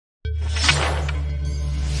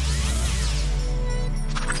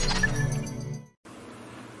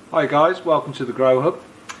Hi guys, welcome to the Grow Hub.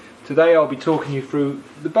 Today I'll be talking you through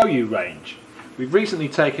the BOYU range. We've recently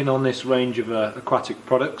taken on this range of aquatic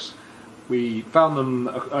products. We found them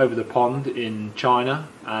over the pond in China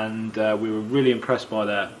and we were really impressed by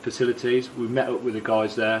their facilities. We met up with the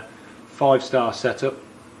guys there, 5-star setup,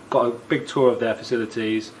 got a big tour of their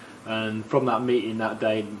facilities, and from that meeting that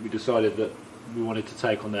day we decided that we wanted to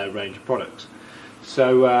take on their range of products.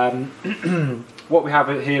 So what we have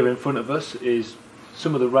here in front of us is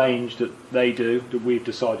some of the range that they do that we've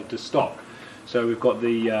decided to stock. So we've got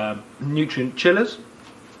the nutrient chillers,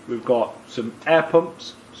 we've got some air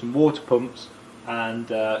pumps, some water pumps, and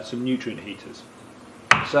some nutrient heaters.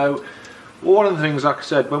 So one of the things, like I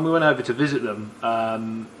said, when we went over to visit them,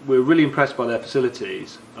 we were really impressed by their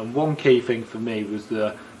facilities, and one key thing for me was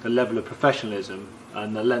the level of professionalism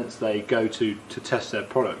and the lengths they go to test their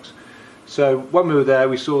products. So when we were there,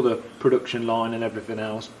 we saw the production line and everything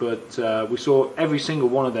else, but we saw every single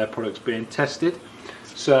one of their products being tested.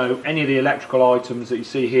 So any of the electrical items that you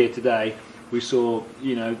see here today, we saw,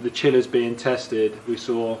 the chillers being tested, we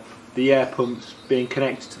saw the air pumps being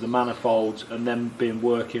connected to the manifolds and then being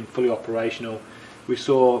working fully operational. We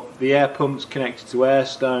saw the air pumps connected to air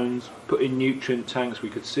stones, put in nutrient tanks, we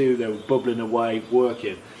could see they were bubbling away,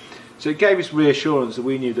 working. So it gave us reassurance that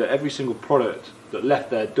we knew that every single product that left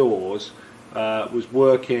their doors was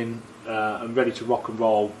working and ready to rock and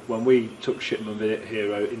roll when we took shipment of it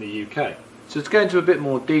here in the UK. So to go into a bit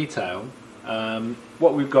more detail,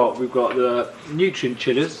 what we've got the nutrient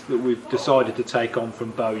chillers that we've decided to take on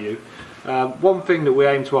from BOYU. One thing that we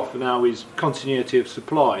aim to offer now is continuity of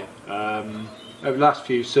supply. Over the last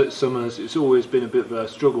few summers it's always been a bit of a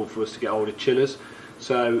struggle for us to get hold of chillers.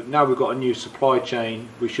 So now we've got a new supply chain,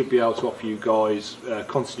 we should be able to offer you guys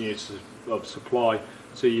continuity of supply,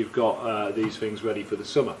 so you've got these things ready for the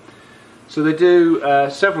summer. So they do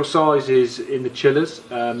several sizes in the chillers.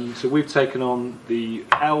 So we've taken on the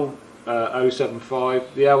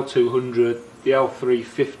L075, the L200, the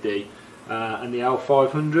L350 and the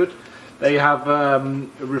L500. They have a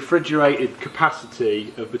refrigerated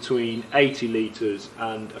capacity of between 80 litres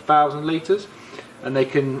and 1,000 litres, and they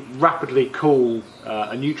can rapidly cool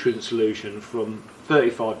a nutrient solution from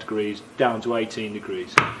 35 degrees down to 18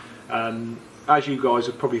 degrees. As you guys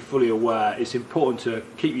are probably fully aware, it's important to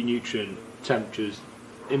keep your nutrient temperatures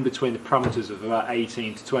in between the parameters of about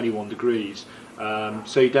 18 to 21 degrees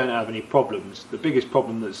so you don't have any problems. The biggest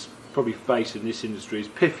problem that's probably faced in this industry is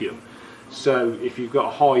Pythium. So if you've got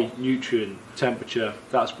a high nutrient temperature,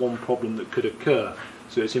 that's one problem that could occur.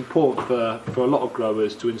 So it's important for a lot of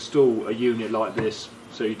growers to install a unit like this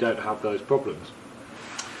so you don't have those problems.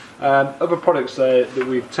 Other products that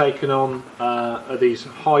we've taken on are these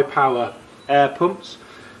high power air pumps.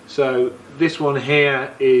 So this one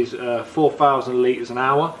here is 4,000 litres an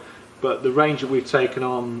hour, but the range that we've taken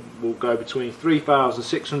on will go between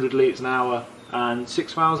 3,600 litres an hour and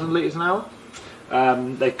 6,000 litres an hour.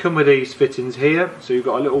 They come with these fittings here, so you've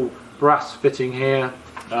got a little brass fitting here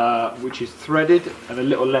which is threaded and a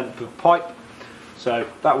little length of pipe. So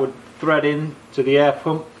that would thread in to the air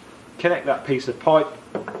pump, connect that piece of pipe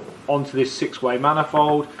onto this 6-way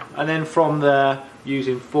manifold, and then from there,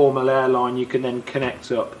 using formal airline, you can then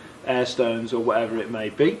connect up air stones or whatever it may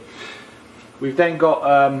be. We've then got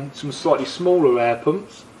some slightly smaller air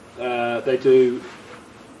pumps. They do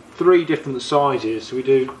 3 different sizes. So we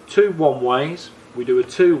do 2 one-ways, we do a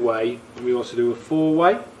 2-way, and we also do a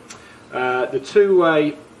 4-way. The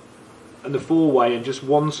 2-way and the 4-way, and just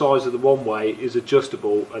one size of the 1-way is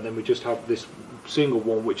adjustable, and then we just have this single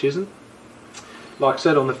one which isn't. Like I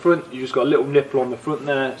said, on the front you just got a little nipple on the front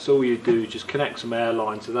there, so all you do is just connect some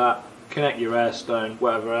airline to that, connect your air stone,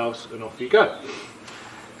 whatever else, and off you go.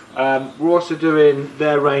 We're also doing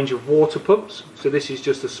their range of water pumps. So this is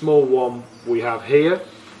just a small one we have here.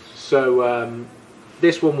 So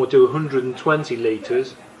this one will do 120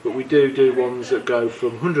 litres, but we do ones that go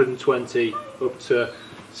from 120 up to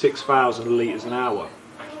 6,000 litres an hour.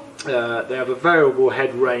 They have a variable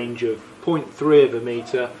head range of 0.3 of a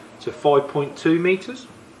metre to 5.2 metres.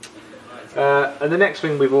 And the next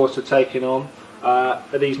thing we've also taken on are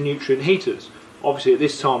these nutrient heaters. Obviously at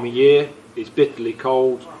this time of year it's bitterly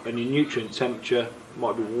cold and your nutrient temperature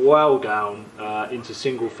might be well down into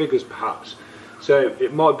single figures perhaps. So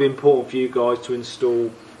it might be important for you guys to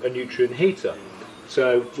install a nutrient heater.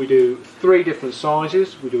 So we do 3 different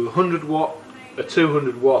sizes. We do a 100 watt, a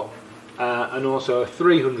 200 watt and also a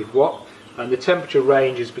 300 watt, and the temperature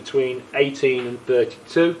range is between 18 and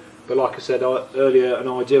 32. But like I said earlier, an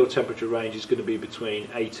ideal temperature range is going to be between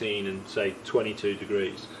 18 and say 22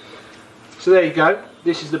 degrees. So there you go,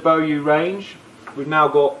 this is the BOYU range. We've now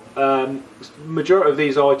got majority of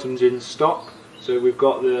these items in stock. So we've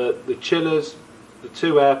got the chillers, the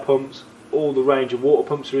 2 air pumps, all the range of water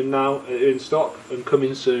pumps are in now in stock, and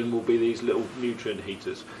coming soon will be these little nutrient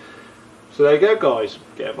heaters. So there you go guys,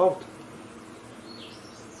 get involved.